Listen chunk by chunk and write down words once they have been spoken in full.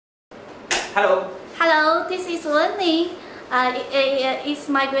Hello. Hello, this is Wenli. It's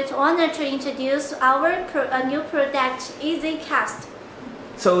my great honor to introduce our new product, EZcast.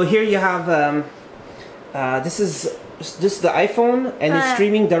 So here you have, this is the iPhone, and it's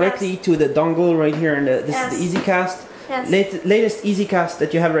streaming directly to the dongle right here, and this is the EZcast. Latest EZcast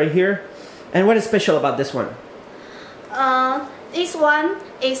that you have right here. And what is special about this one? This one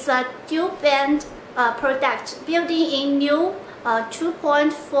is a dual-band product, building in new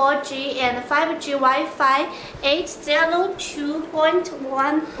 2.4G and 5G Wi-Fi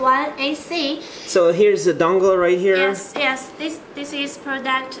 802.11 AC. So here's the dongle right here. Yes. This is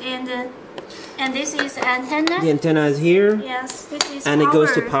product, and this is antenna. The antenna is here. Yes, this is and power. It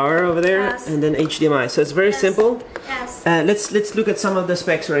goes to power over there, and then HDMI. So it's very simple. Yes. Let's look at some of the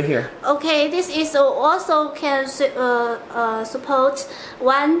specs right here. Okay, this is also can support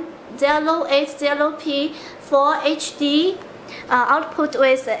 1080p Full HD output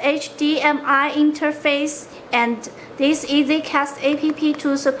with HDMI interface, and this EZcast app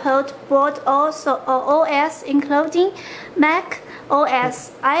to support both OS including Mac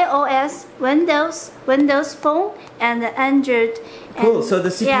OS, iOS, Windows Phone, and Android. Cool. And so the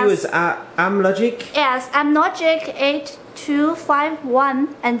CPU is Logic. Yes, Logic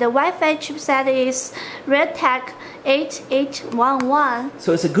 8251, and the Wi-Fi chipset is Redtech 8811.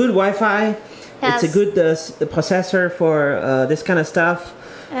 So it's a good Wi-Fi. Yes. It's a good the processor for this kind of stuff.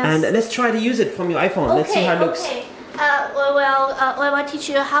 Yes. And let's try to use it from your iPhone. Let's see how it looks. Okay. We will teach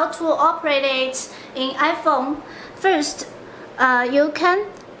you how to operate it in iPhone. First, you can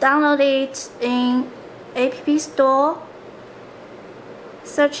download it in App Store.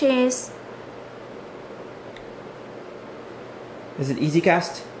 Search is it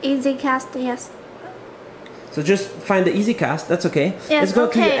EZcast? EZcast, yes. So just find the EZcast. That's okay. Yes. Let's go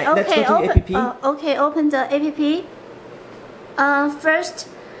to the app. Okay, open the app. First,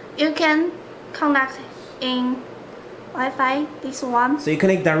 you can connect in Wi-Fi. This one. So you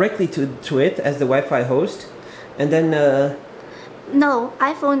connect directly to it as the Wi-Fi host, and then. No,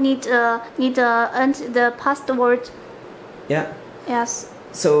 iPhone need enter the password. Yeah. Yes.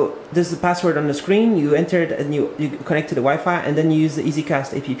 So this is the password on the screen. You enter it and you connect to the Wi-Fi, and then you use the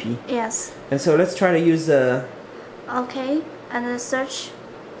EZcast app. Yes. And so let's try to use the. Okay, and search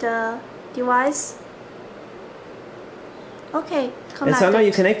the device. Okay, connected. And so now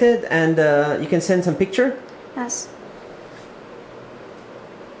you connected, and you can send some picture. Yes.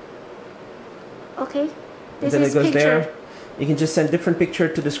 Okay. This and then is it goes picture. there. You can just send different picture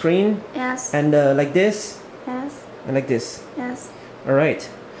to the screen. Yes. And like this. Yes. And like this. Yes. All right.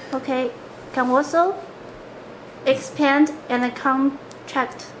 Okay. Can also expand and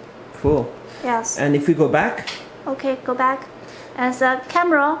contract. Cool. Yes. And if we go back. Okay, go back. And the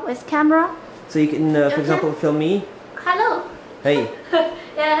camera with camera. So you can, for example, film me. Hello. Hey.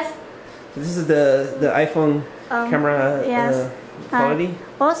 Yes. So this is the iPhone camera quality.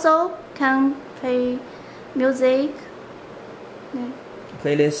 Also can play music.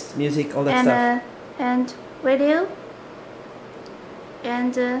 Playlist, music, all that stuff. And video.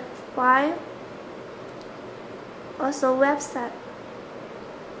 And file. Also website.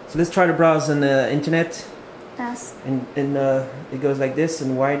 So let's try to browse on the internet. Yes. And it goes like this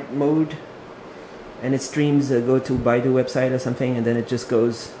in wide mode, and it streams go to Baidu website or something, and then it just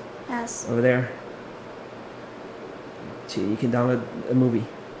goes over there. So you can download a movie.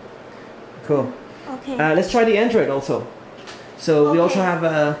 Cool. Okay. Let's try the Android also. So we also have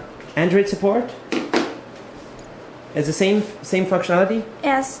Android support. It's the same functionality.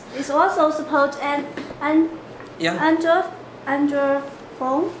 Yes, it's also support Android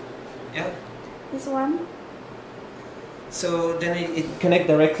phone. Yeah. This one. So then it connect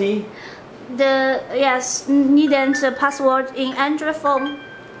directly. Needn't the password in Android phone.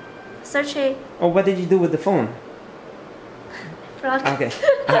 Search it. Oh, what did you do with the phone? Okay.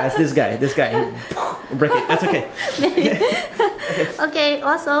 It's this guy. Break it. That's okay. Okay.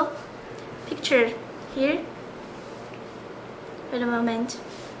 Also, picture here. Wait a moment.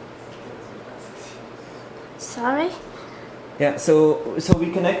 Sorry. Yeah. So we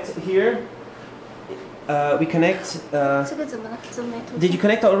connect here. We connect. Did you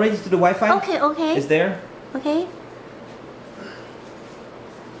connect already to the Wi-Fi? Okay. Is there? Okay.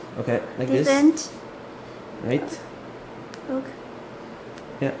 Okay, like this. Right. Look.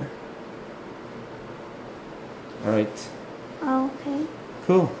 Yeah. All right. Okay.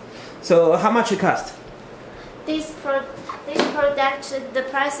 Cool. So how much it cost? This product, the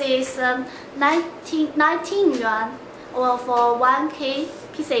price is 19 yuan, or for 1K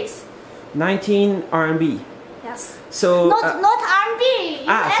pieces. 19 RMB. Yes. So not RMB.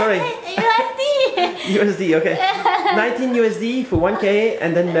 Ah, sorry. USD. USD, okay. 19 USD for 1K,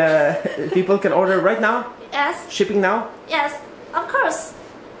 and then people can order right now? Yes. Shipping now? Yes, of course.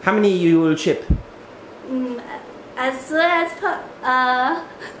 How many you will ship? As soon as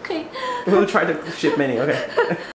okay. We'll try to ship many, okay.